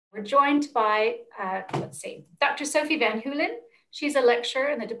We're joined by, Dr. Sophie Van Hoolen. She's a lecturer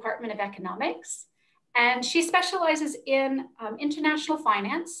in the Department of Economics, and she specializes in international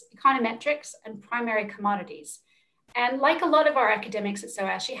finance, econometrics, and primary commodities. And like a lot of our academics at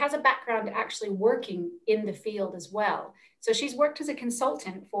SOAS, she has a background actually working in the field as well. So she's worked as a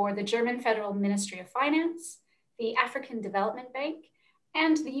consultant for the German Federal Ministry of Finance, the African Development Bank,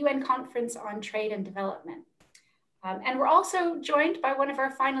 and the UN Conference on Trade and Development. And we're also joined by one of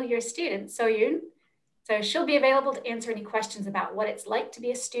our final year students, So-Yoon. So she'll be available to answer any questions about what it's like to be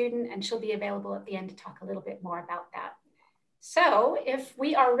a student, and she'll be available at the end to talk a little bit more about that. So if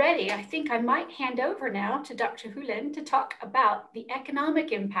we are ready, I think I might hand over now to Dr. Hoolen to talk about the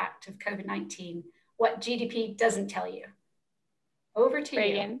economic impact of COVID-19, what GDP doesn't tell you. Over to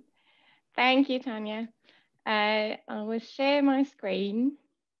Brilliant. you. Thank you, Tanya. I will share my screen.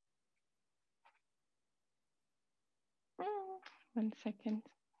 One second.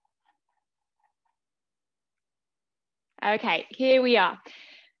 Okay, here we are.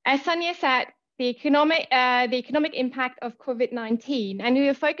 As Tanya said, the economic impact of COVID-19, and we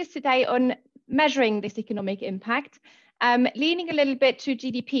will focus today on measuring this economic impact, leaning a little bit to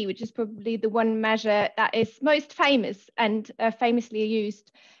GDP, which is probably the one measure that is most famous and famously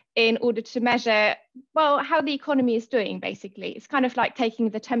used in order to measure, well, how the economy is doing, basically. It's kind of like taking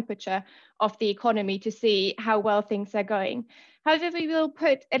the temperature of the economy to see how well things are going. However, we will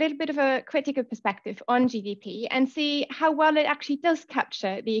put a little bit of a critical perspective on GDP and see how well it actually does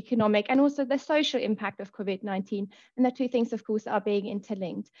capture the economic and also the social impact of COVID-19. And the two things, of course, are being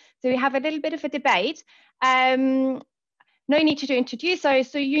interlinked. So we have a little bit of a debate. No need to introduce her,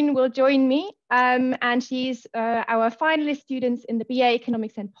 so Yoon will join me, and she's our finalist students in the BA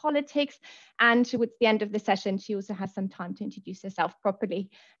Economics and Politics, and towards the end of the session, she also has some time to introduce herself properly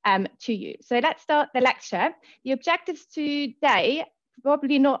to you. So let's start the lecture. The objectives today,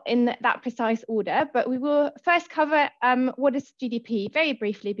 probably not in that precise order, but we will first cover what is GDP very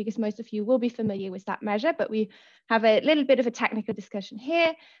briefly, because most of you will be familiar with that measure, but we have a little bit of a technical discussion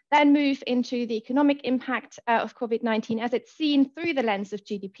here, then move into the economic impact of COVID-19 as it's seen through the lens of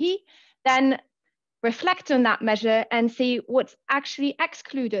GDP, then reflect on that measure and see what's actually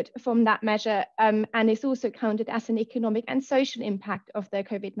excluded from that measure and is also counted as an economic and social impact of the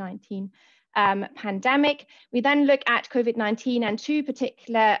COVID-19 pandemic. We then look at COVID-19 and two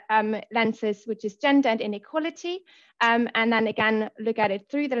particular lenses, which is gender and inequality, and then again look at it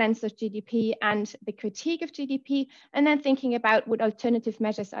through the lens of GDP and the critique of GDP, and then thinking about what alternative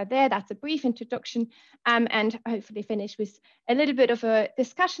measures are there. That's a brief introduction, and hopefully finish with a little bit of a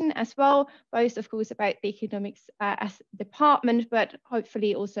discussion as well, both of course about the economics as department, but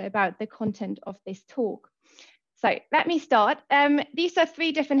hopefully also about the content of this talk. So let me start. These are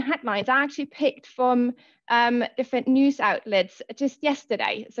three different headlines I actually picked from different news outlets just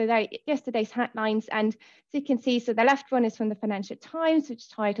yesterday. So they're yesterday's headlines, and as you can see, so the left one is from the Financial Times, which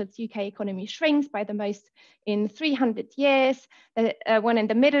titles UK economy shrinks by the most in 300 years. The one in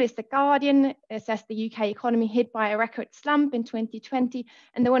the middle is The Guardian. It says the UK economy hit by a record slump in 2020.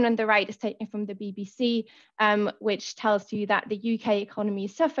 And the one on the right is taken from the BBC, which tells you that the UK economy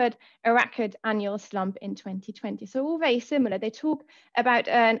suffered a record annual slump in 2020. So all very similar. They talk about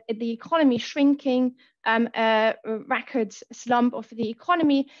the economy shrinking, a record slump of the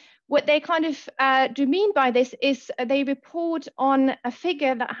economy. What they kind of do mean by this is they report on a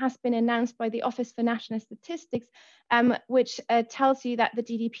figure that has been announced by the Office for National Statistics, which tells you that the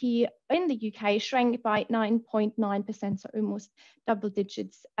GDP in the UK shrank by 9.9%, so almost double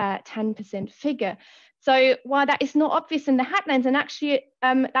digits, 10% figure. So while that is not obvious in the headlines, and actually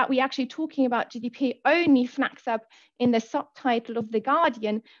that we're actually talking about GDP only flags up in the subtitle of The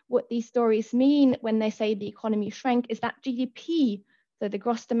Guardian, what these stories mean when they say the economy shrank is that GDP, so the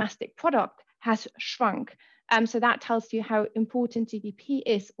gross domestic product, has shrunk. So that tells you how important GDP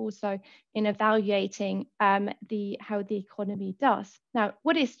is also in evaluating how the economy does. Now,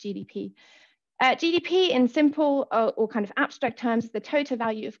 what is GDP? GDP in simple or kind of abstract terms is the total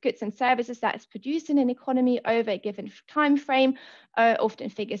value of goods and services that is produced in an economy over a given time frame. Often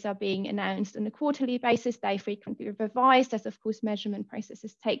figures are being announced on a quarterly basis. They frequently revised as, of course, measurement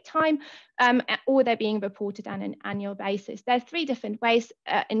processes take time, or they're being reported on an annual basis. There are three different ways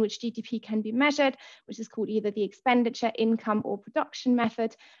in which GDP can be measured, which is called either the expenditure, income, or production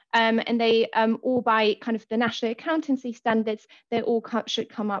method. And they all by kind of the national accountancy standards, they all should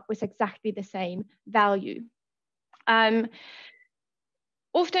come up with exactly the same value.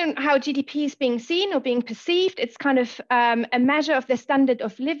 Often how GDP is being seen or being perceived, it's kind of a measure of the standard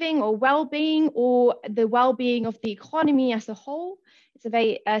of living or well-being, or the well-being of the economy as a whole.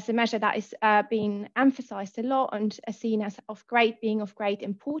 it's a measure that is being emphasized a lot and seen as being of great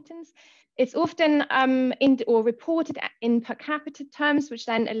importance. It's often reported in per capita terms, which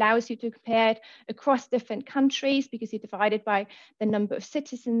then allows you to compare it across different countries because you're divided by the number of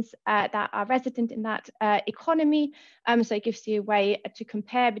citizens that are resident in that economy. So it gives you a way to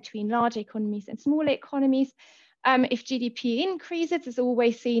compare between larger economies and smaller economies. If GDP increases, it's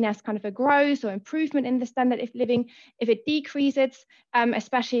always seen as kind of a growth or improvement in the standard of living. If it decreases,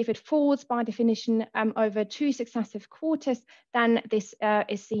 especially if it falls by definition over 2 successive quarters, then this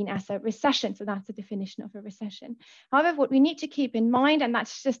is seen as a recession. So that's the definition of a recession. However, what we need to keep in mind, and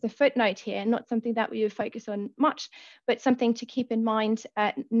that's just a footnote here, not something that we would focus on much, but something to keep in mind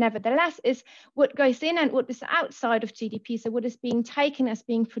nevertheless, is what goes in and what is outside of GDP. So what is being taken as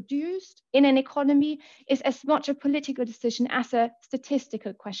being produced in an economy is as much a political decision as a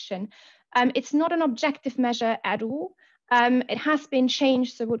statistical question. It's not an objective measure at all. It has been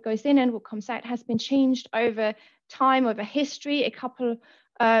changed, so what goes in and what comes out has been changed over time, over history. A couple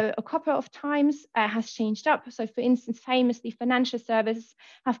of times has changed up. So for instance, famously, financial services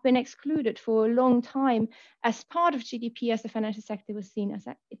have been excluded for a long time as part of GDP, as the financial sector was seen as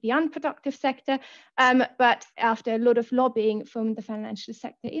the unproductive sector. But after a lot of lobbying from the financial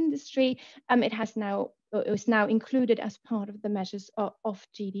sector industry, it is now included as part of the measures of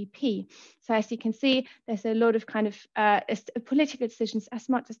GDP. So as you can see, there's a lot of kind of political decisions as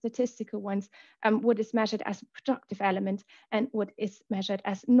much as statistical ones, what is measured as a productive element and what is measured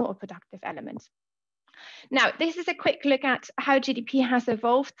as not a productive element. Now, this is a quick look at how GDP has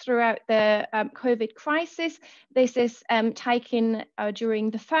evolved throughout the COVID crisis. This is taken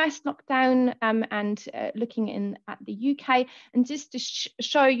during the first lockdown and looking at the UK, and just to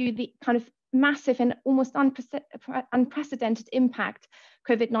show you the kind of massive and almost unprecedented impact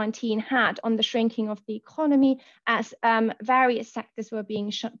COVID-19 had on the shrinking of the economy as various sectors were being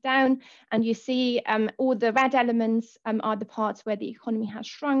shut down. And you see all the red elements are the parts where the economy has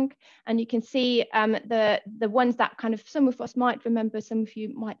shrunk. And you can see the ones that kind of some of us might remember, some of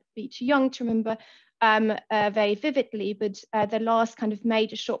you might be too young to remember very vividly, but the last kind of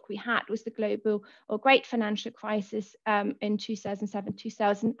major shock we had was the global or great financial crisis in 2007,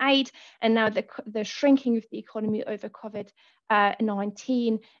 2008, and now the shrinking of the economy over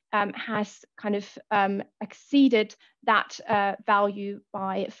COVID-19 has kind of exceeded that value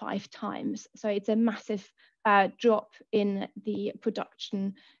by 5 times. So it's a massive drop in the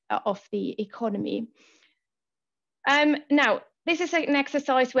production of the economy. Now, this is an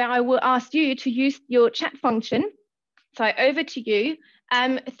exercise where I will ask you to use your chat function. So over to you.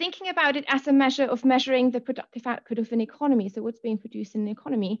 Thinking about it as a measure of measuring the productive output of an economy, so what's being produced in an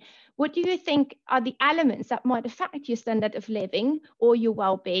economy, what do you think are the elements that might affect your standard of living or your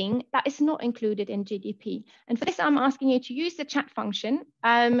well-being that is not included in GDP? And for this, I'm asking you to use the chat function,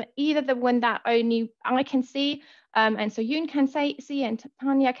 either the one that only I can see, and so Yoon can see and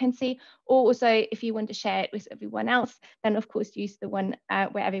Tanya can see, or also if you want to share it with everyone else, then of course use the one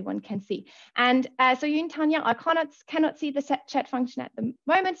where everyone can see. And so Yoon, Tanya, I cannot see the chat function at the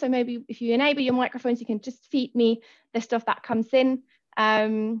moment, so maybe if you enable your microphones, you can just feed me the stuff that comes in.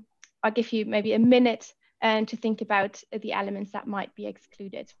 I'll give you maybe a minute to think about the elements that might be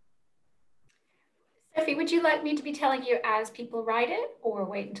excluded. Sophie, would you like me to be telling you as people write it or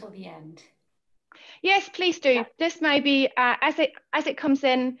wait until the end? Yes, please do. Yeah. Just maybe as it comes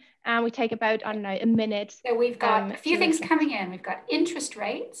in, and we take about, I don't know, a minute. So we've got a few things coming in. We've got interest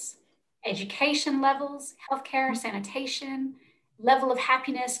rates, education levels, healthcare, sanitation, level of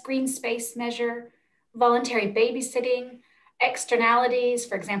happiness, green space measure, voluntary babysitting, externalities,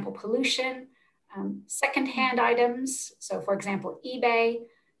 for example, pollution, secondhand items. So for example, eBay,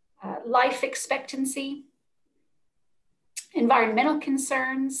 life expectancy, environmental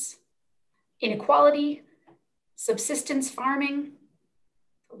concerns, inequality, subsistence farming,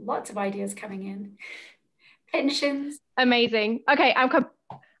 lots of ideas coming in, pensions. Amazing. Okay,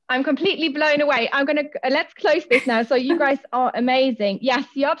 I'm completely blown away. Let's close this now. So you guys are amazing. Yes,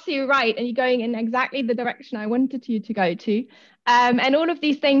 you're absolutely right. And you're going in exactly the direction I wanted you to go to. And all of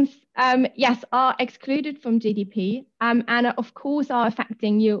these things, yes, are excluded from GDP and of course are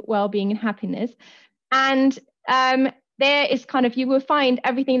affecting your well-being and happiness. And there is kind of, you will find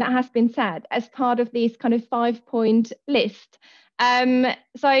everything that has been said as part of this kind of 5-point list.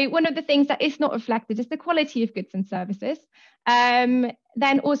 So one of the things that is not reflected is the quality of goods and services.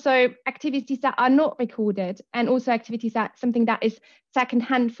 Then also activities that are not recorded, and also activities that something that is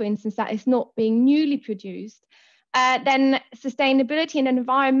secondhand, for instance, that is not being newly produced. Then sustainability and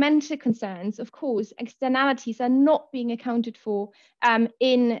environmental concerns, of course, externalities are not being accounted for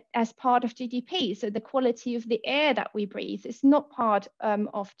as part of GDP. So the quality of the air that we breathe is not part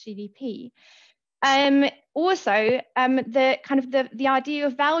of GDP. Also, the idea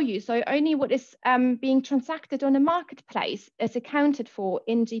of value. So only what is being transacted on a marketplace is accounted for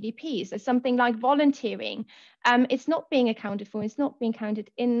in GDP. So something like volunteering, it's not being accounted for. It's not being counted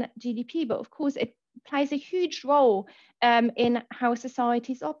in GDP, but of course it plays a huge role in how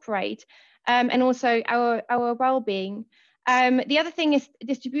societies operate and also our well-being. The other thing is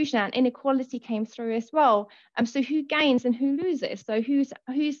distribution, and inequality came through as well. So who gains and who loses? So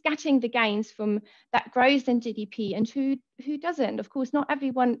who's getting the gains from that growth in GDP and who doesn't? Of course, not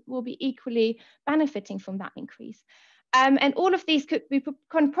everyone will be equally benefiting from that increase. And all of these we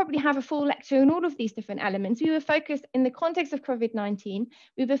can probably have a full lecture on all of these different elements. We were focused in the context of COVID-19.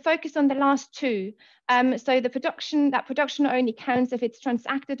 We were focused on the last two. So that production only counts if it's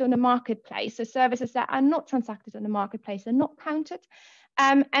transacted on a marketplace. So services that are not transacted on a marketplace are not counted.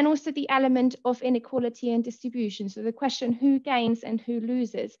 And also the element of inequality and distribution. So the question who gains and who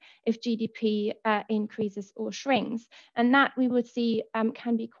loses if GDP increases or shrinks. And that we would see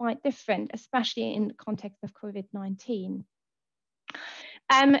can be quite different, especially in the context of COVID-19.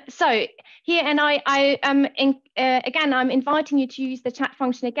 So here, and again, I'm inviting you to use the chat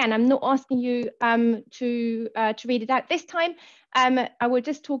function again. I'm not asking you to read it out this time. I will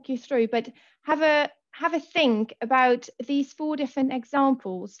just talk you through, but have a think about these 4 different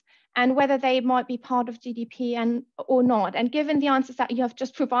examples and whether they might be part of GDP or not. And given the answers that you have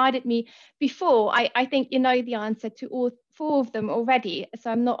just provided me before, I think you know the answer to all 4 of them already. So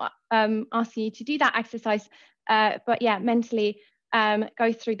I'm not asking you to do that exercise, but yeah, mentally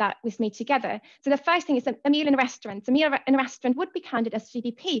go through that with me together. So the first thing is a meal in a restaurant. A meal in a restaurant would be counted as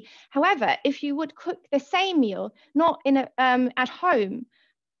GDP. However, if you would cook the same meal, not at home,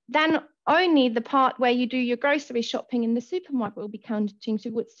 then only the part where you do your grocery shopping in the supermarket will be counting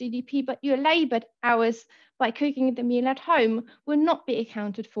towards GDP, but your labor hours by cooking the meal at home will not be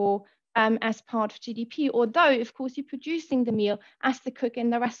accounted for as part of GDP, although of course you're producing the meal as the cook in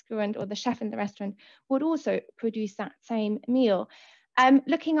the restaurant or the chef in the restaurant would also produce that same meal.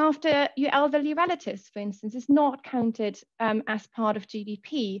 Looking after your elderly relatives, for instance, is not counted as part of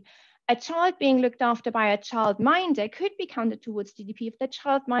GDP. A child being looked after by a childminder could be counted towards GDP if the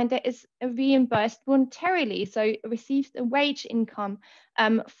childminder is reimbursed voluntarily, so receives a wage income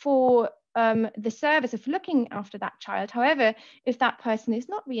for the service of looking after that child. However, if that person is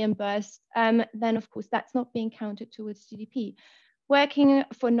not reimbursed, then of course that's not being counted towards GDP. Working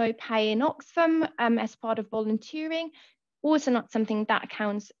for no pay in Oxfam as part of volunteering, also not something that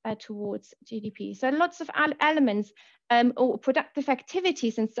counts towards GDP. So lots of elements or productive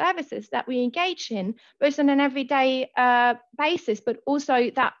activities and services that we engage in, both on an everyday basis, but also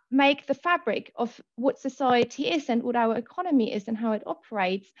that make the fabric of what society is and what our economy is and how it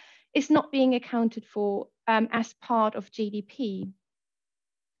operates, is not being accounted for as part of GDP.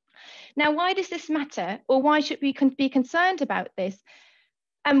 Now, why does this matter, or why should we be concerned about this?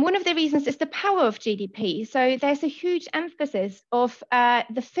 One of the reasons is the power of GDP. So there's a huge emphasis of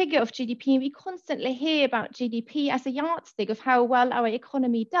the figure of GDP. We constantly hear about GDP as a yardstick of how well our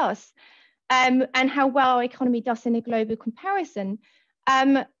economy does and how well our economy does in a global comparison.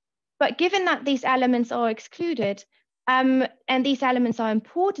 But given that these elements are excluded and these elements are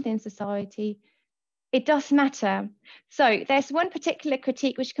important in society, it does matter. So there's one particular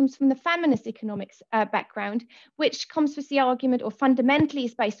critique which comes from the feminist economics background, which comes with the argument, or fundamentally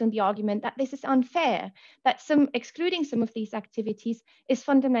is based on the argument, that this is unfair, that excluding some of these activities is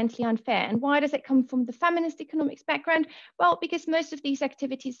fundamentally unfair. And why does it come from the feminist economics background? Well, because most of these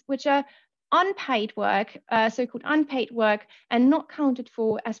activities, which are unpaid work, so-called unpaid work, and not counted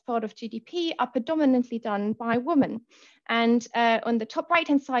for as part of GDP, are predominantly done by women. And on the top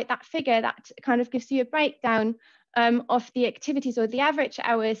right-hand side, that figure, that kind of gives you a breakdown of the activities or the average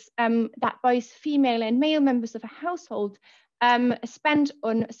hours that both female and male members of a household spend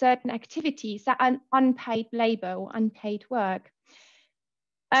on certain activities that are unpaid labor or unpaid work.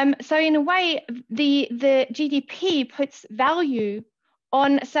 So in a way, the GDP puts value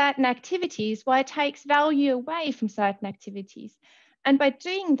on certain activities while it takes value away from certain activities. And by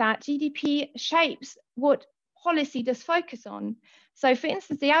doing that, GDP shapes what policy does focus on. So for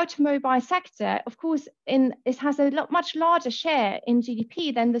instance, the automobile sector, of course, it has a much larger share in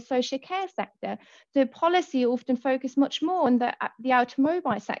GDP than the social care sector. So policy often focus much more on the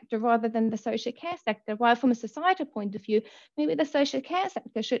automobile sector rather than the social care sector, while from a societal point of view, maybe the social care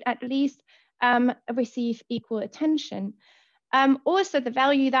sector should at least receive equal attention. Also, the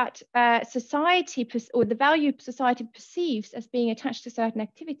value that society perceives as being attached to certain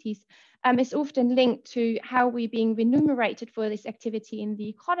activities is often linked to how we're being remunerated for this activity in the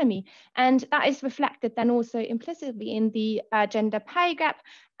economy. And that is reflected then also implicitly in the gender pay gap,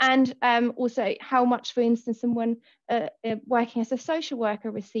 and also how much, for instance, someone working as a social worker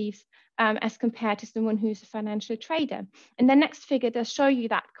receives as compared to someone who's a financial trader. And the next figure does show you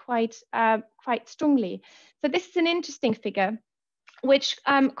that quite strongly. So this is an interesting figure which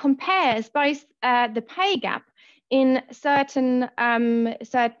compares both the pay gap in certain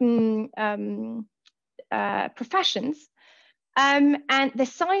professions, and the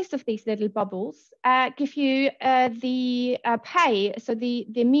size of these little bubbles give you the pay, so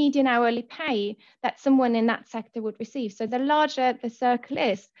the median hourly pay that someone in that sector would receive. So the larger the circle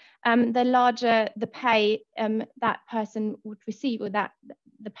is, the larger the pay that person would receive, or that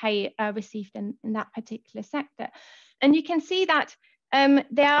the pay received in that particular sector. And you can see that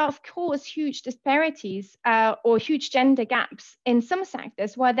there are, of course, huge disparities or huge gender gaps in some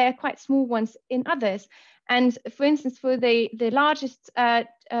sectors, while there are quite small ones in others. And for instance, for the largest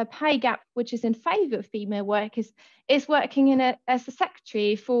pay gap, which is in favor of female workers, is working as a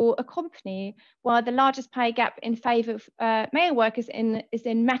secretary for a company, while the largest pay gap in favor of male workers is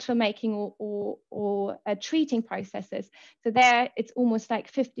in metal making or treating processes. So there it's almost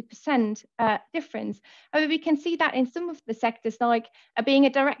like 50% difference. However, we can see that in some of the sectors, like being a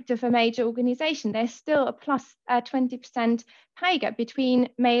director of a major organization, there's still a plus 20% pay gap between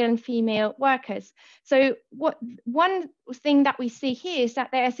male and female workers. So one thing that we see here is that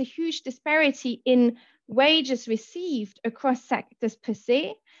there is a huge disparity in wages received across sectors per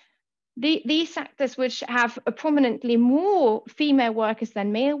se. These sectors which have prominently more female workers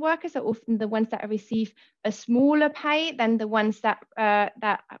than male workers are often the ones that receive a smaller pay than the ones that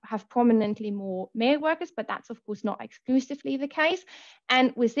have prominently more male workers, but that's of course not exclusively the case.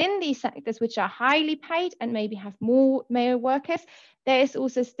 And within these sectors which are highly paid and maybe have more male workers, there is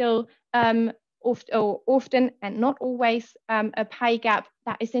also still often and not always a pay gap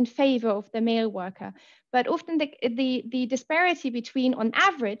that is in favor of the male worker. But often the disparity between, on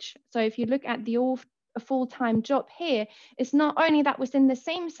average, so if you look at a full-time job here, it's not only that within the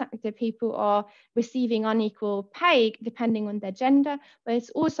same sector people are receiving unequal pay depending on their gender, but it's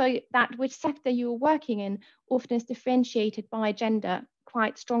also that which sector you're working in often is differentiated by gender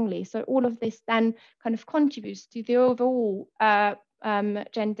quite strongly. So all of this then kind of contributes to the overall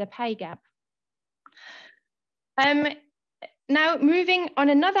gender pay gap. Now, moving on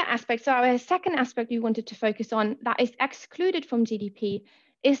another aspect, so our second aspect we wanted to focus on that is excluded from GDP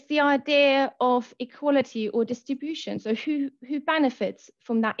is the idea of equality or distribution. So who benefits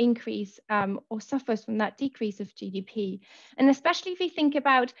from that increase or suffers from that decrease of GDP? And especially if we think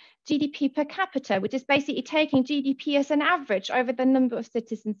about GDP per capita, which is basically taking GDP as an average over the number of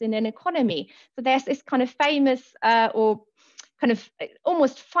citizens in an economy. So there's this kind of famous or kind of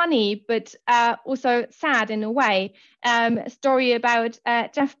almost funny, but also sad in a way, story about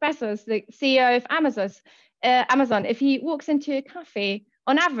Jeff Bezos, the CEO of Amazon. If he walks into a cafe,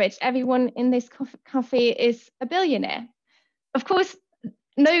 on average, everyone in this cafe is a billionaire. Of course,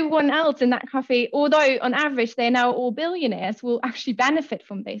 no one else in that cafe, although on average they're now all billionaires, will actually benefit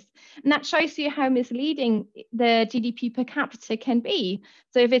from this. And that shows you how misleading the GDP per capita can be.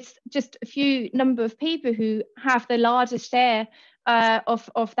 So if it's just a few number of people who have the largest share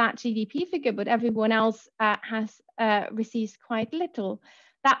of that GDP figure, but everyone else receives quite little,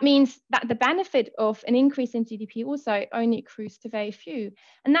 that means that the benefit of an increase in GDP also only accrues to very few.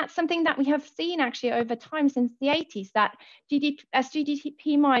 And that's something that we have seen actually over time since the 80s, that as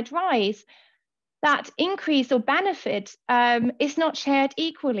GDP might rise, that increase or benefit is not shared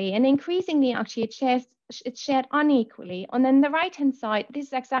equally, and increasingly actually it's shared unequally. And then the right-hand side, this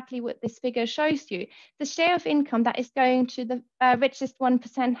is exactly what this figure shows you, the share of income that is going to the richest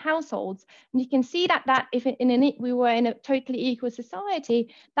 1% households. And you can see that if we were in a totally equal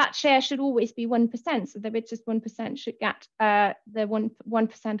society, that share should always be 1%. So the richest 1% should get the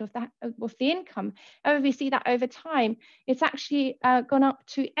 1% of the income. However, we see that over time, it's actually gone up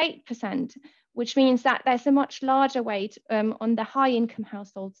to 8%. Which means that there's a much larger weight on the high income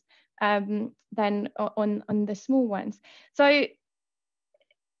households than on the small ones. So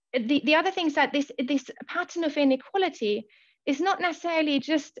the other thing is that this pattern of inequality is not necessarily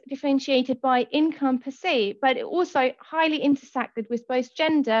just differentiated by income per se, but it also highly intersected with both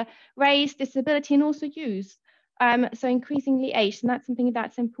gender, race, disability, and also use. So increasingly age, and that's something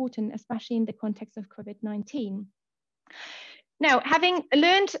that's important, especially in the context of COVID-19. Now, having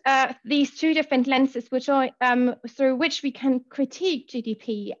learned these two different lenses, which are through which we can critique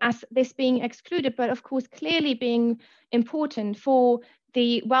GDP as this being excluded, but of course clearly being important for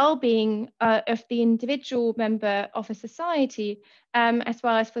the well-being of the individual member of a society, as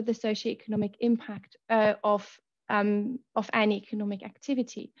well as for the socioeconomic impact of any economic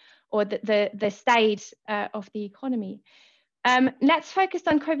activity or the state of the economy. Let's focus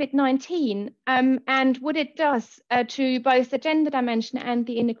on COVID-19 and what it does to both the gender dimension and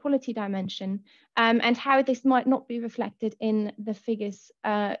the inequality dimension, and how this might not be reflected in the figures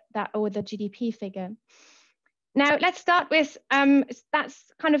or the GDP figure. Now, let's start with that's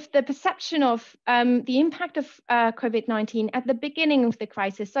kind of the perception of the impact of COVID-19 at the beginning of the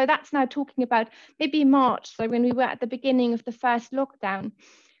crisis. So that's now talking about maybe March, so when we were at the beginning of the first lockdown.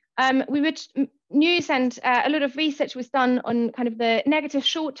 News and a lot of research was done on kind of the negative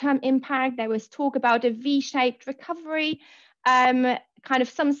short-term impact. There was talk about a V-shaped recovery, kind of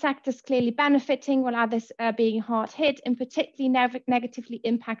some sectors clearly benefiting while others being hard hit, and particularly negatively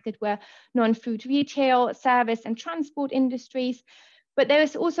impacted were non-food retail, service and transport industries. But there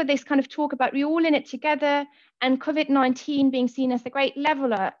was also this kind of talk about we're all in it together, and COVID-19 being seen as the great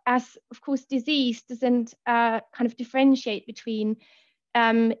leveler, as of course disease doesn't kind of differentiate between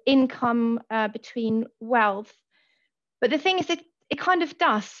income, between wealth. But the thing is, it kind of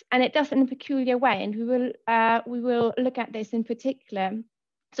does, and it does in a peculiar way, and we will look at this in particular.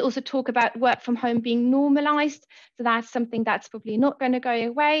 To also talk about work from home being normalized, so that's something that's probably not going to go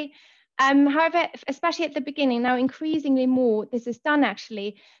away. However, especially at the beginning, now increasingly more this is done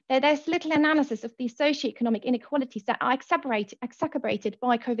actually, there's little analysis of these socioeconomic inequalities that are exacerbated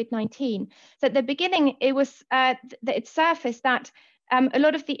by COVID-19. So at the beginning, it was it surfaced that a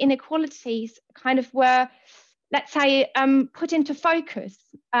lot of the inequalities kind of were, let's say, put into focus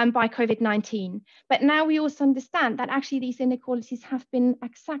by COVID-19. But now we also understand that actually these inequalities have been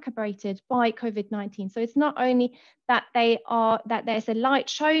exacerbated by COVID-19. So it's not only that that there's a light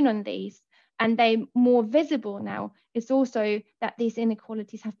shown on these and they're more visible now, it's also that these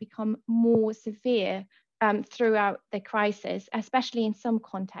inequalities have become more severe throughout the crisis, especially in some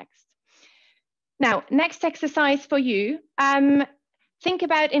contexts. Now, next exercise for you. Think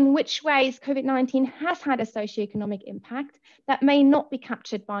about in which ways COVID-19 has had a socioeconomic impact that may not be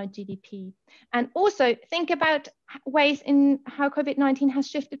captured by GDP. And also think about ways in how COVID-19 has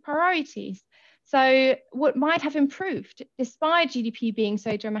shifted priorities. So what might have improved despite GDP being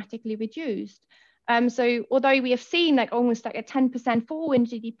so dramatically reduced. So although we have seen like almost like a 10% fall in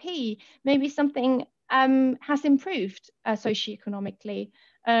GDP, maybe something has improved socioeconomically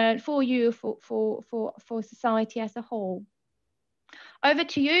for you, for society as a whole. Over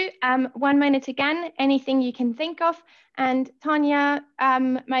to you, 1 minute again, anything you can think of. And Tanya,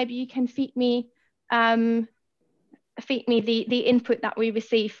 maybe you can feed me the input that we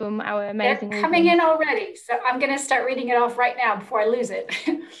receive from our amazing They're coming audience. in already. So I'm gonna start reading it off right now before I lose it.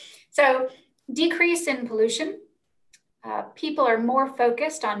 So decrease in pollution. People are more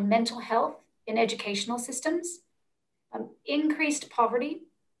focused on mental health in educational systems. Increased poverty.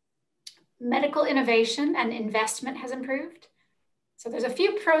 Medical innovation and investment has improved. So there's a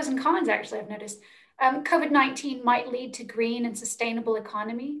few pros and cons, actually, I've noticed. COVID-19 might lead to green and sustainable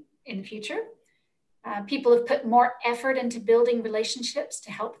economy in the future. People have put more effort into building relationships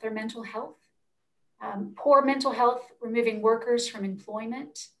to help their mental health. Poor mental health, removing workers from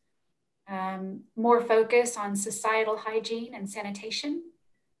employment. More focus on societal hygiene and sanitation.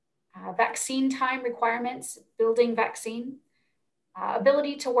 Vaccine time requirements, building vaccine.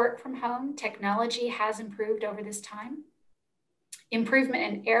 Ability to work from home, technology has improved over this time. Improvement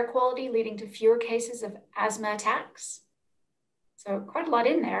in air quality leading to fewer cases of asthma attacks. So quite a lot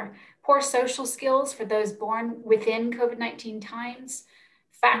in there. Poor social skills for those born within COVID-19 times.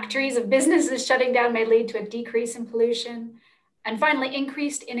 Factories of businesses shutting down may lead to a decrease in pollution. And finally,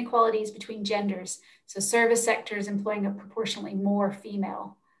 increased inequalities between genders. So service sectors employing a proportionally more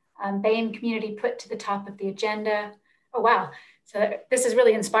female. BAME community put to the top of the agenda. Oh, wow. So this has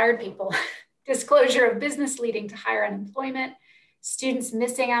really inspired people. Disclosure of business leading to higher unemployment. Students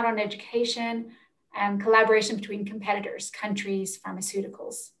missing out on education, and collaboration between competitors, countries,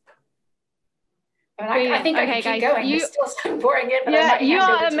 pharmaceuticals. I think I can keep going. There's still some boring in, but I might you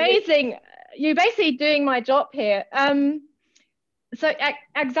hand are over to amazing. you. You're basically doing my job here. So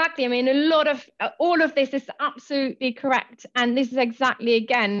exactly, I mean, all of this is absolutely correct, and this is exactly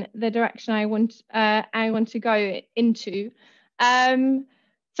again the direction I want to go into.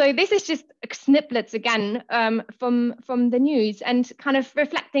 So this is just snippets again from the news and kind of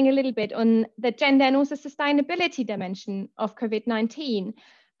reflecting a little bit on the gender and also sustainability dimension of COVID-19.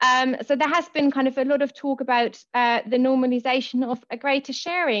 So there has been kind of a lot of talk about the normalization of a greater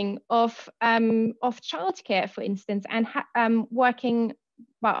sharing of childcare, for instance, and working,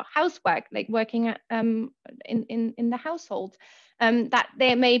 well, housework, like working at, in the household. That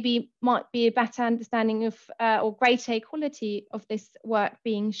there might be a better understanding of or greater equality of this work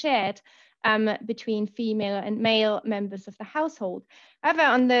being shared between female and male members of the household. However,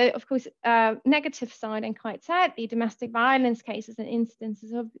 on the, of course, negative side, and quite sadly, domestic violence cases and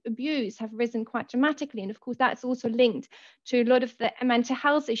instances of abuse have risen quite dramatically. And of course, that's also linked to a lot of the mental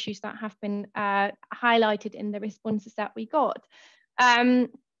health issues that have been highlighted in the responses that we got.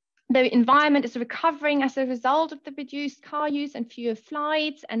 The environment is recovering as a result of the reduced car use and fewer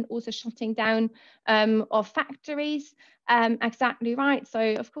flights, and also shutting down of factories. Exactly right. So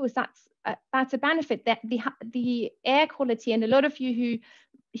of course, that's a benefit, that the air quality, and a lot of you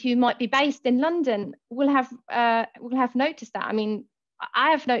who might be based in London will have noticed that. I mean,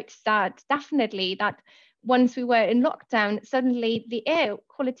 I have noticed that definitely, that once we were in lockdown, suddenly the air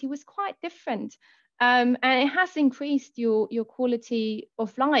quality was quite different. And it has increased your quality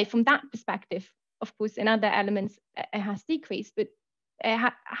of life from that perspective. Of course, in other elements, it has decreased, but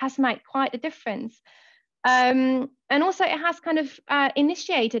it has made quite a difference. And also, it has kind of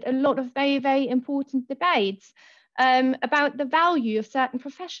initiated a lot of very, very important debates about the value of certain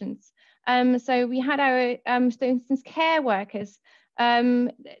professions. So we had our, for instance, care workers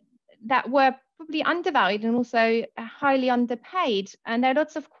that were probably undervalued and also highly underpaid, and there are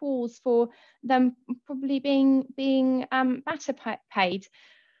lots of calls for them probably being better paid.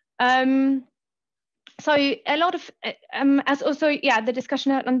 So a lot of as also, yeah, the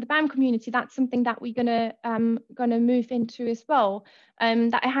discussion on the BAM community, that's something that we're gonna move into as well.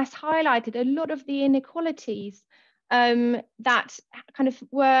 That it has highlighted a lot of the inequalities that kind of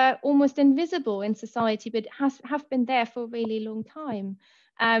were almost invisible in society, but have been there for a really long time.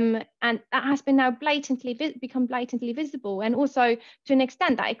 And that has been now become blatantly visible, and also to an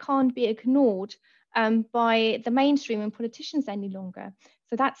extent that it can't be ignored by the mainstream and politicians any longer.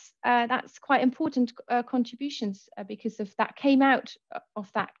 So that's quite important contributions because of that came out of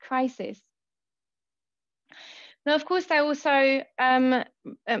that crisis. Now, of course, there are also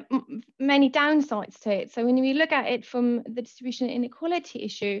many downsides to it. So when we look at it from the distribution inequality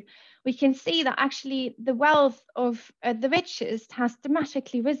issue, we can see that actually the wealth of the richest has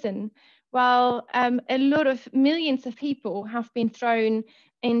dramatically risen, while a lot of millions of people have been thrown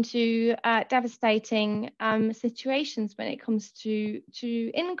into devastating situations when it comes to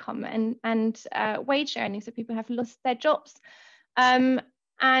income and wage earnings. So people have lost their jobs.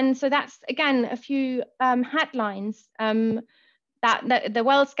 And so that's, again, a few headlines that the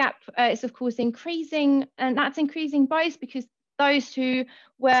wealth gap is, of course, increasing. And that's increasing both because those who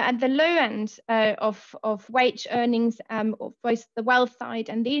were at the low end of wage earnings, of both the wealth side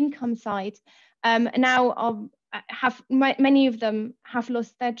and the income side, now many of them have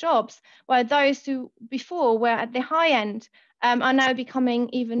lost their jobs, while those who before were at the high end are now becoming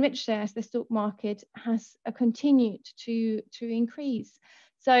even richer as the stock market has continued to increase.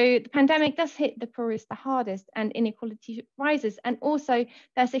 So the pandemic does hit the poorest the hardest, and inequality rises. And also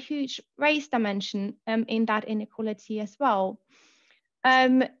there's a huge race dimension in that inequality as well.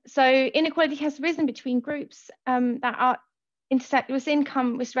 So inequality has risen between groups that are intersect with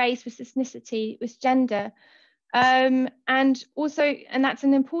income, with race, with ethnicity, with gender. And also, and that's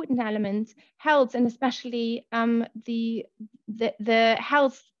an important element, health, and especially the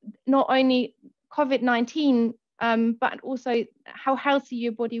health, not only COVID-19, but also how healthy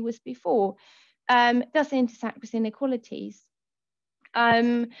your body was before, does intersect with inequalities.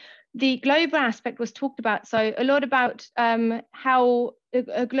 The global aspect was talked about, so a lot about how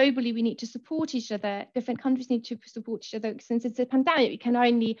globally we need to support each other. Different countries need to support each other. Since it's a pandemic, we can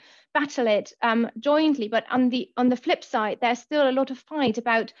only battle it jointly. But on the flip side, there's still a lot of fight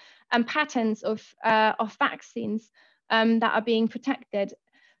about patterns of vaccines that are being protected.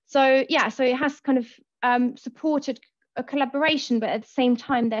 So yeah, so it has kind of supported a collaboration, but at the same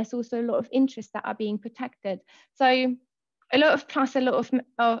time, there's also a lot of interests that are being protected. So a lot of plus, a lot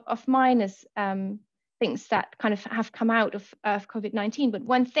of minus things that kind of have come out of COVID-19. But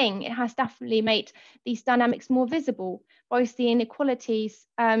one thing, it has definitely made these dynamics more visible, both the inequalities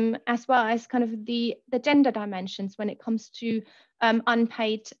as well as kind of the gender dimensions when it comes to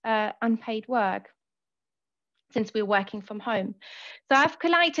unpaid work, since we're working from home. So I've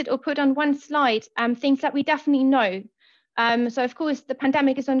collated or put on one slide things that we definitely know. So of course, the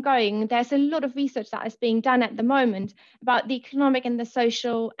pandemic is ongoing. There's a lot of research that is being done at the moment about the economic and the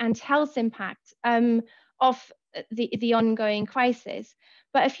social and health impact of the ongoing crisis.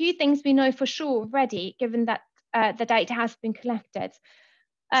 But a few things we know for sure already, given that the data has been collected.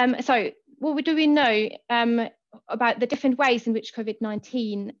 So what do we know about the different ways in which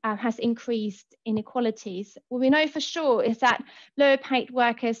COVID-19 has increased inequalities? What we know for sure is that lower paid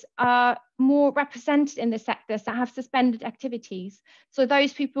workers are more represented in the sectors that have suspended activities. So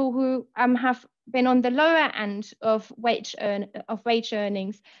those people who have been on the lower end of wage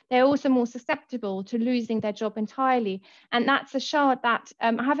earnings, they're also more susceptible to losing their job entirely. And that's a chart that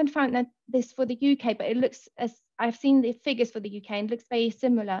I haven't found this for the UK, but it looks as I've seen the figures for the UK and it looks very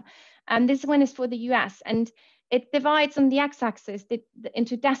similar. This one is for the US, and it divides on the x-axis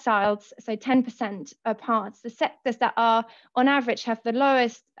into deciles, so 10% parts, the sectors that are on average have the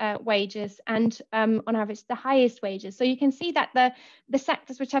lowest wages and on average the highest wages. So you can see that the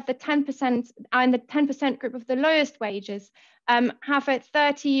sectors which have the 10% are in the 10% group of the lowest wages have a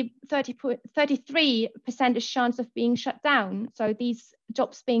 33% chance of being shut down. So these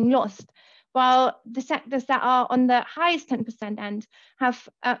jobs being lost, while the sectors that are on the highest 10% end have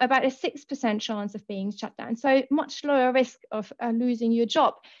about a 6% chance of being shut down. So much lower risk of losing your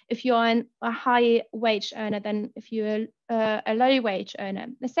job if you're a high wage earner than if you're a low wage earner.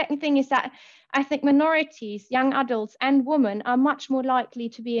 The second thing is that ethnic minorities, young adults and women are much more likely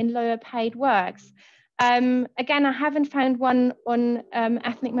to be in lower paid works. Again, I haven't found one on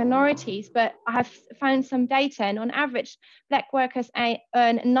ethnic minorities, but I have found some data, and on average, Black workers earn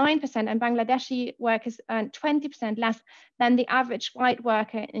 9% and Bangladeshi workers earn 20% less than the average white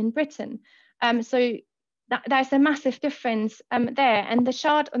worker in Britain. So there's a massive difference there. And the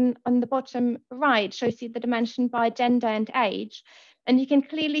chart on the bottom right shows you the dimension by gender and age. And you can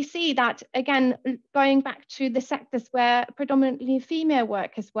clearly see that, again, going back to the sectors where predominantly female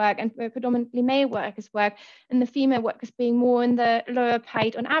workers work and where predominantly male workers work, and the female workers being more in the lower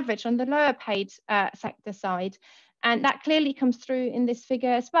paid, on average, on the lower paid sector side. And that clearly comes through in this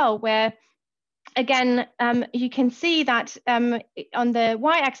figure as well, where, again, you can see that on the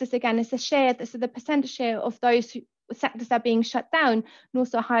y-axis, again, is the share, so the percentage share of those sectors that are being shut down, and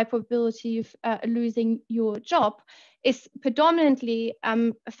also a higher probability of losing your job, is predominantly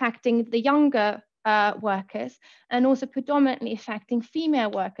affecting the younger workers, and also predominantly affecting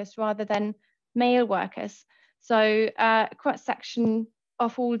female workers rather than male workers. So cross-section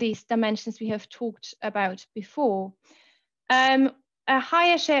of all these dimensions we have talked about before. A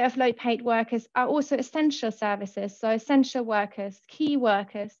higher share of low-paid workers are also essential services, so essential workers, key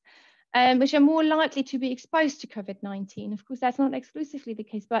workers, which are more likely to be exposed to COVID-19. Of course, that's not exclusively the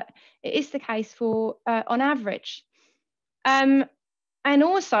case, but it is the case for on average. And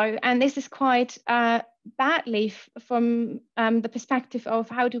also, and this is quite badly from the perspective of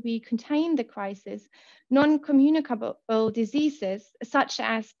how do we contain the crisis, non-communicable diseases such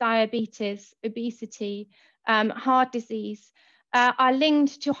as diabetes, obesity, heart disease, are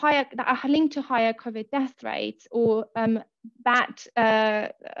linked to higher COVID death rates, or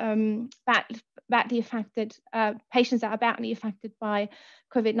badly affected patients that are badly affected by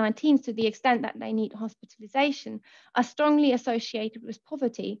COVID-19 to the extent that they need hospitalization, are strongly associated with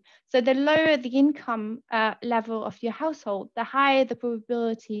poverty. So the lower the income level of your household, the higher the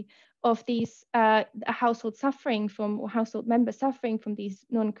probability of these household suffering from, or household members suffering from these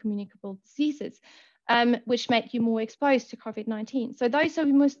non-communicable diseases, which make you more exposed to COVID-19. So those are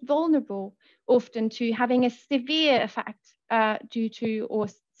the most vulnerable often to having a severe effect due to, or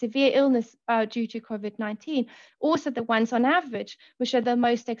severe illness due to COVID-19. Also the ones on average, which are the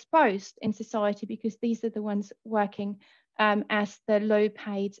most exposed in society, because these are the ones working as the low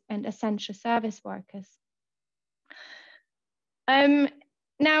paid and essential service workers.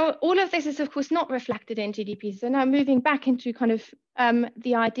 Now, all of this is, of course, not reflected in GDP. So now moving back into kind of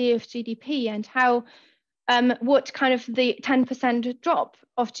the idea of GDP and how, what kind of the 10% drop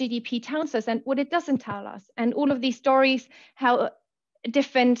of GDP tells us and what it doesn't tell us. And all of these stories, how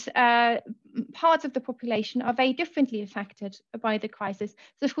different parts of the population are very differently affected by the crisis.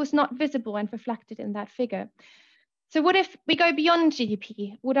 So, of course, not visible and reflected in that figure. So what if we go beyond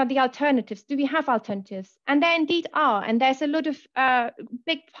GDP? What are the alternatives? Do we have alternatives? And there indeed are. And there's a lot of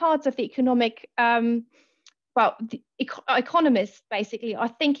big parts of the economic, well, the economists basically are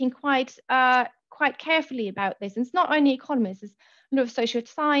thinking quite carefully about this. And it's not only economists, it's a lot of social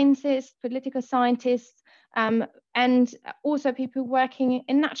scientists, political scientists, and also people working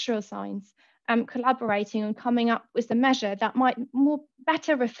in natural science, collaborating and coming up with a measure that might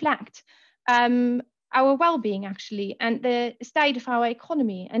better reflect our well-being, actually, and the state of our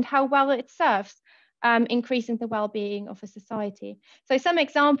economy and how well it serves increasing the well-being of a society. So some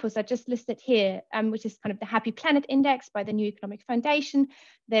examples are just listed here, which is kind of the Happy Planet Index by the New Economic Foundation,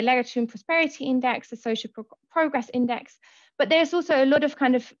 the Legatum Prosperity Index, the Social Progress Index. But there's also a lot of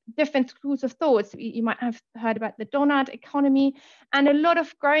kind of different schools of thoughts. You might have heard about the Donut economy, and a lot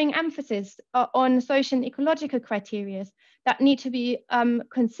of growing emphasis on social and ecological criteria that need to be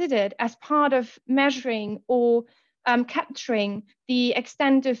considered as part of measuring or capturing the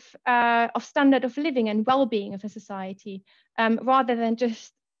extent of standard of living and well-being of a society, rather than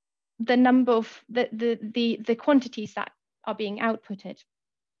just the number of the quantities that are being outputted.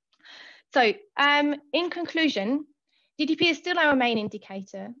 So in conclusion, GDP is still our main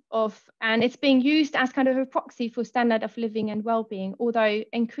indicator and it's being used as kind of a proxy for standard of living and well-being, although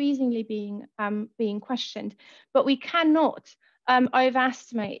increasingly being questioned. But we cannot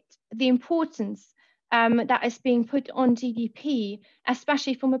overestimate the importance that is being put on GDP,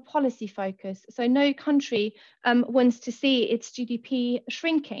 especially from a policy focus. So no country wants to see its GDP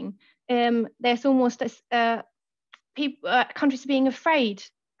shrinking. There's almost this, countries being afraid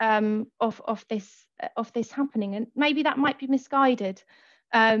of this happening, and maybe that might be misguided.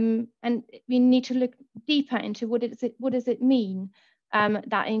 And we need to look deeper into what does it mean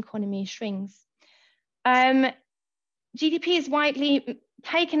that an economy shrinks. GDP is widely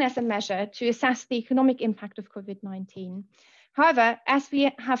taken as a measure to assess the economic impact of COVID-19. However, as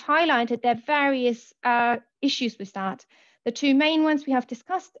we have highlighted, there are various issues with that. The two main ones we have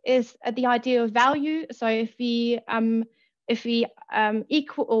discussed is the idea of value. So if we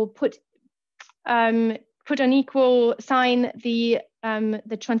equal or put on equal sign the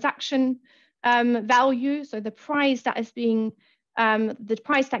transaction value, so the price that is being the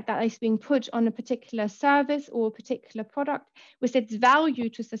price tag that is being put on a particular service or a particular product with its value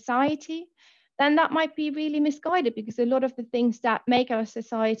to society, then that might be really misguided, because a lot of the things that make our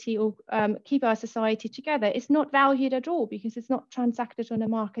society or keep our society together is not valued at all, because it's not transacted on a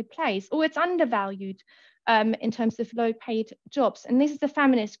marketplace, or it's undervalued in terms of low paid jobs. And this is a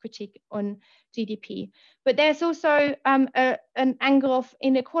feminist critique on GDP. But there's also an angle of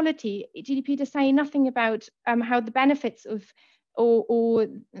inequality. GDP does say nothing about how the benefits of or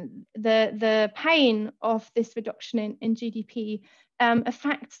the pain of this reduction in GDP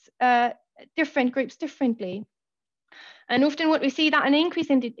affects different groups differently. And often what we see that an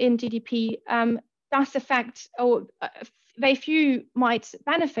increase in GDP does affect, or very few might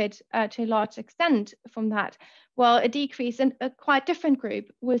benefit to a large extent from that, while a decrease in a quite different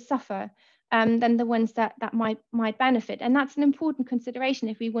group will suffer than the ones that might benefit. And that's an important consideration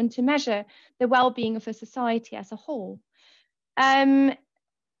if we want to measure the well-being of a society as a whole. Of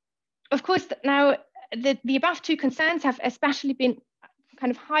course, now the above two concerns have especially been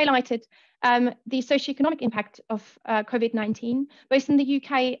kind of highlighted the socioeconomic impact of COVID-19, both in the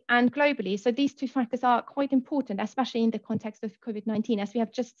UK and globally. So these two factors are quite important, especially in the context of COVID-19, as we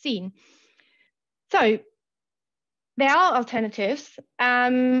have just seen. So there are alternatives,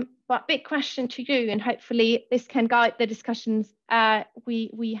 but big question to you, and hopefully this can guide the discussions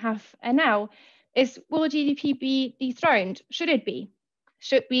we have now, is will GDP be dethroned? Should it be?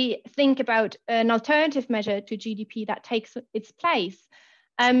 Should we think about an alternative measure to GDP that takes its place?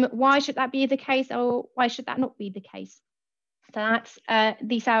 Why should that be the case, or why should that not be the case? So that's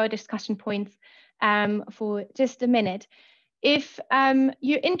these are our discussion points for just a minute. If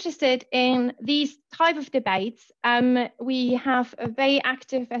you're interested in these type of debates, we have a very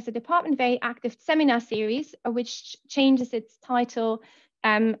active, as a department, very active seminar series, which changes its title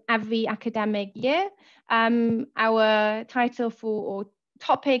every academic year. Our title or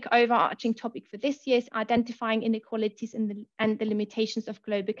overarching topic for this year is identifying inequalities and the limitations of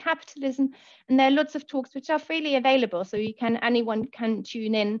global capitalism. And there are lots of talks which are freely available, so anyone can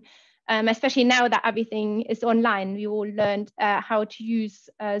tune in, especially now that everything is online. We all learned how to use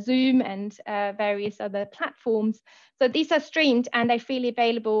Zoom and various other platforms. So these are streamed and they're freely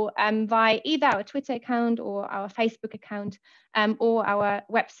available via either our Twitter account or our Facebook account or our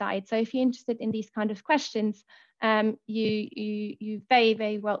website. So if you're interested in these kind of questions, you're very,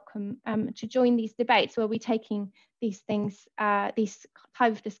 very welcome to join these debates where we're taking these things, these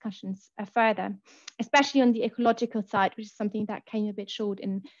type of discussions further, especially on the ecological side, which is something that came a bit short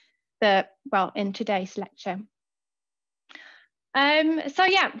in today's lecture. So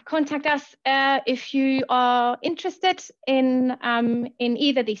yeah, contact us if you are interested in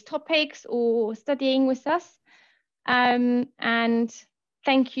either these topics or studying with us. And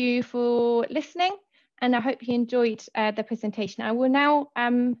thank you for listening. And I hope you enjoyed the presentation. I will now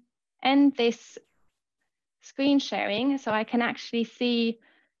end this screen sharing so I can actually see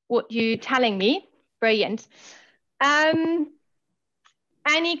what you're telling me. Brilliant.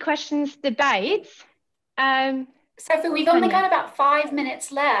 Any questions, debates? Sophie, we've only got about 5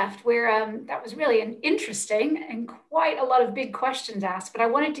 minutes left. That was really interesting and quite a lot of big questions asked, but I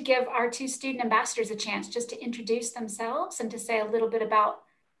wanted to give our two student ambassadors a chance just to introduce themselves and to say a little bit about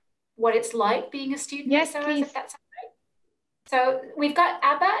what it's like being a student at Yes, SOAS, please. if that's okay. So we've got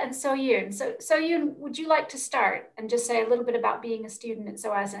Abba and Soyun. So Soyun, would you like to start and just say a little bit about being a student at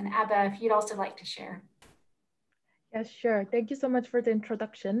SOAS, and Abba, if you'd also like to share. Yes, sure. Thank you so much for the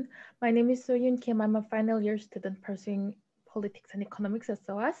introduction. My name is Soyun Kim. I'm a final year student pursuing politics and economics at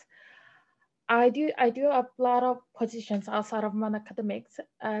SOAS. I do a lot of positions outside of non-academics,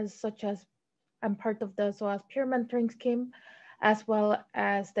 such as I'm part of the SOAS peer mentoring scheme, as well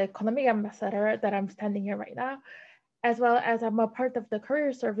as the economic ambassador that I'm standing here right now, as well as I'm a part of the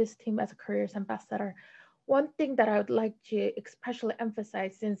career service team as a careers ambassador. One thing that I would like to especially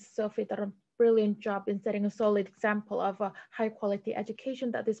emphasize, since Sophie did a brilliant job in setting a solid example of a high quality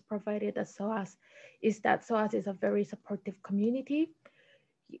education that is provided at SOAS, is that SOAS is a very supportive community.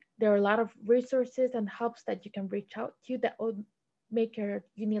 There are a lot of resources and helps that you can reach out to that will make your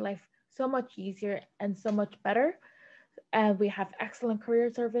uni life so much easier and so much better. And we have excellent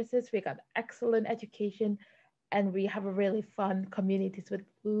career services, we got excellent education, and we have a really fun communities with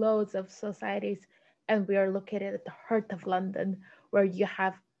loads of societies. And we are located at the heart of London, where you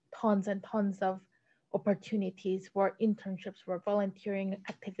have tons and tons of opportunities for internships, for volunteering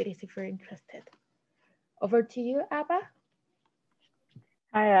activities if you're interested. Over to you, Abba.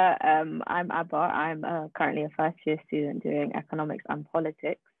 Hi, I'm Abba. I'm currently a first year student doing economics and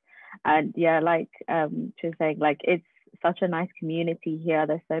politics. And yeah, like she was saying, like it's such a nice community here.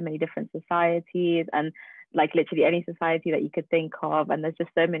 There's so many different societies and like literally any society that you could think of. And there's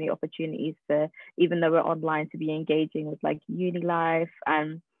just so many opportunities to, even though we're online, to be engaging with like uni life,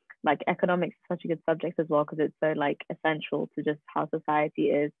 and like economics is such a good subject as well because it's so like essential to just how society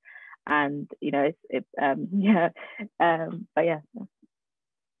is. And you know, but yeah.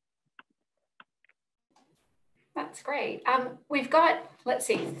 That's great. We've got, let's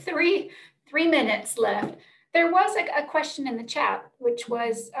see, three minutes left. There was a question in the chat, which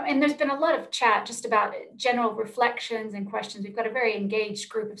was, and there's been a lot of chat just about general reflections and questions. We've got a very engaged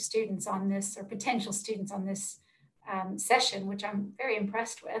group of students on this, or potential students on this session, which I'm very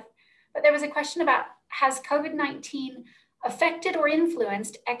impressed with. But there was a question about, has COVID-19 affected or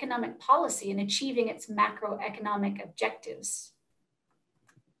influenced economic policy in achieving its macroeconomic objectives?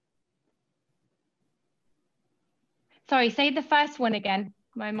 Sorry, say the first one again.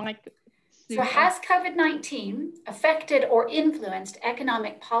 My mic. So has COVID-19 affected or influenced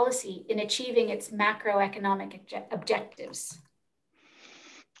economic policy in achieving its macroeconomic objectives?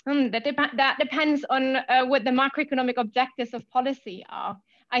 That depends on what the macroeconomic objectives of policy are.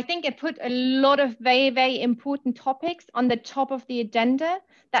 I think it put a lot of very, very important topics on the top of the agenda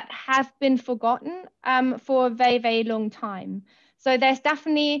that have been forgotten for a very, very long time. So there's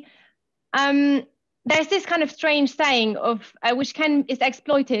definitely, there's this kind of strange saying of which is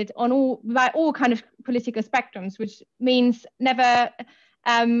exploited on by all kind of political spectrums, which means never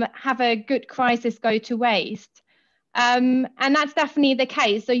have a good crisis go to waste. And that's definitely the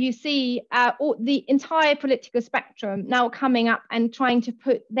case. So you see the entire political spectrum now coming up and trying to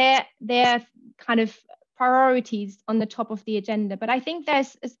put their kind of priorities on the top of the agenda. But I think there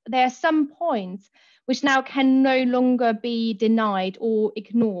are some points which now can no longer be denied or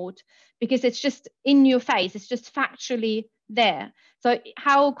ignored because it's just in your face. It's just factually there. So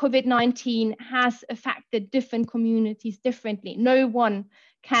how COVID-19 has affected different communities differently, no one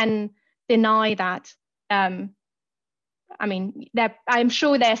can deny that. I mean, I'm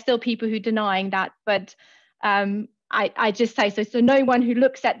sure there are still people who are denying that, but I just say so. So no one who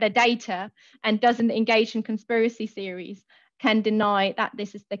looks at the data and doesn't engage in conspiracy theories can deny that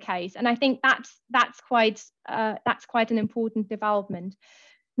this is the case. And I think that's quite an important development.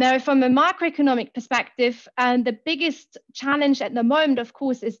 Now, from a macroeconomic perspective, the biggest challenge at the moment, of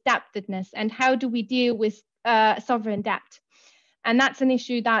course, is indebtedness and how do we deal with sovereign debt. And that's an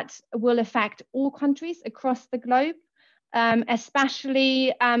issue that will affect all countries across the globe.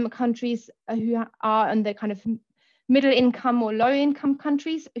 Especially countries who are on the kind of middle income or low income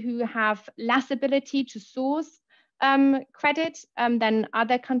countries who have less ability to source credit than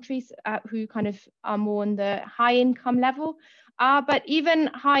other countries who kind of are more on the high income level. But even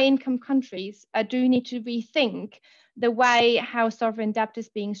high income countries do need to rethink the way how sovereign debt is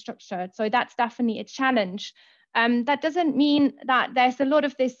being structured. So that's definitely a challenge. That doesn't mean that there's a lot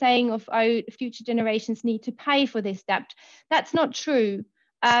of this saying of, oh, future generations need to pay for this debt. That's not true.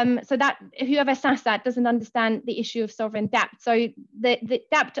 So that whoever says that doesn't understand the issue of sovereign debt. So the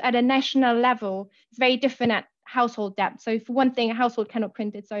debt at a national level is very different at household debt. So for one thing, a household cannot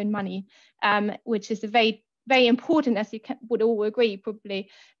print its own money, which is a very very important, as you would all agree, probably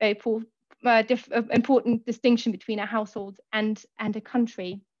very important distinction between a household and a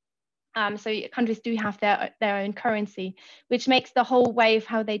country. So countries do have their own currency, which makes the whole way of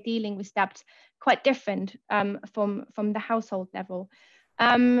how they're dealing with debt quite different from the household level.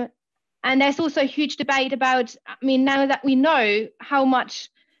 And there's also a huge debate about, I mean, now that we know how much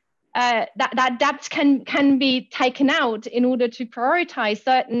that debt can be taken out in order to prioritize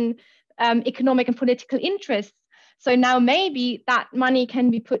certain economic and political interests. So now maybe that money can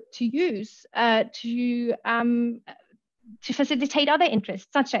be put to use to facilitate other interests,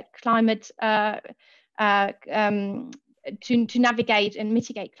 such as climate, to navigate and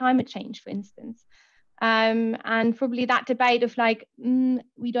mitigate climate change, for instance. And probably that debate of like,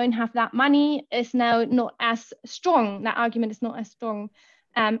 we don't have that money is now not as strong. That argument is not as strong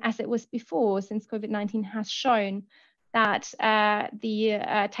as it was before, since COVID-19 has shown that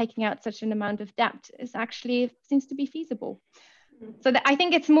taking out such an amount of debt is actually seems to be feasible. So I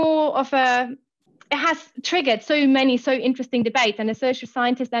think it's more of it has triggered so interesting debates, and a social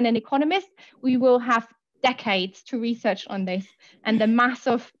scientist and an economist, we will have decades to research on this, and the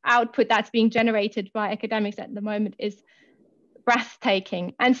massive output that's being generated by academics at the moment is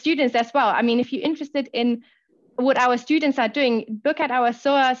breathtaking, and students as well. I mean, if you're interested in what our students are doing, look at our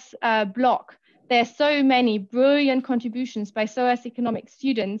SOAS blog. There's so many brilliant contributions by SOAS economic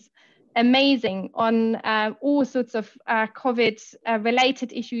students, amazing, on all sorts of COVID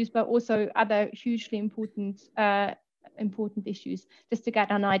related issues, but also other hugely important issues, just to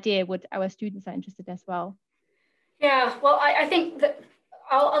get an idea what our students are interested as well. Yeah, well, I think that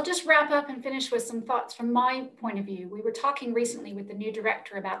I'll just wrap up and finish with some thoughts from my point of view. We were talking recently with the new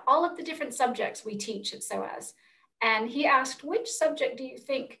director about all of the different subjects we teach at SOAS. And he asked, which subject do you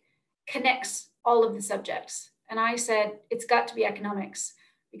think connects all of the subjects? And I said, it's got to be economics,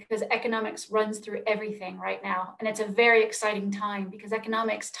 because economics runs through everything right now. And it's a very exciting time because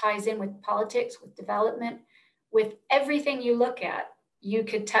economics ties in with politics, with development, with everything you look at. You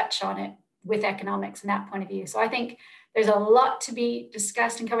could touch on it with economics from that point of view. So I think there's a lot to be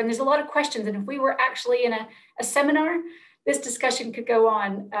discussed and covered. And there's a lot of questions. And if we were actually in a seminar, this discussion could go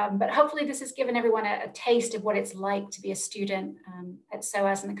on. But hopefully this has given everyone a taste of what it's like to be a student at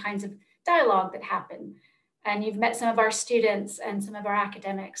SOAS and the kinds of dialogue that happen. And you've met some of our students and some of our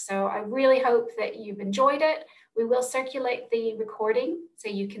academics. So I really hope that you've enjoyed it. We will circulate the recording so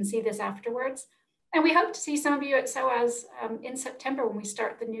you can see this afterwards. And we hope to see some of you at SOAS in September when we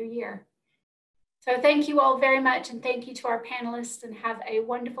start the new year. So thank you all very much, and thank you to our panelists, and have a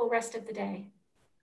wonderful rest of the day.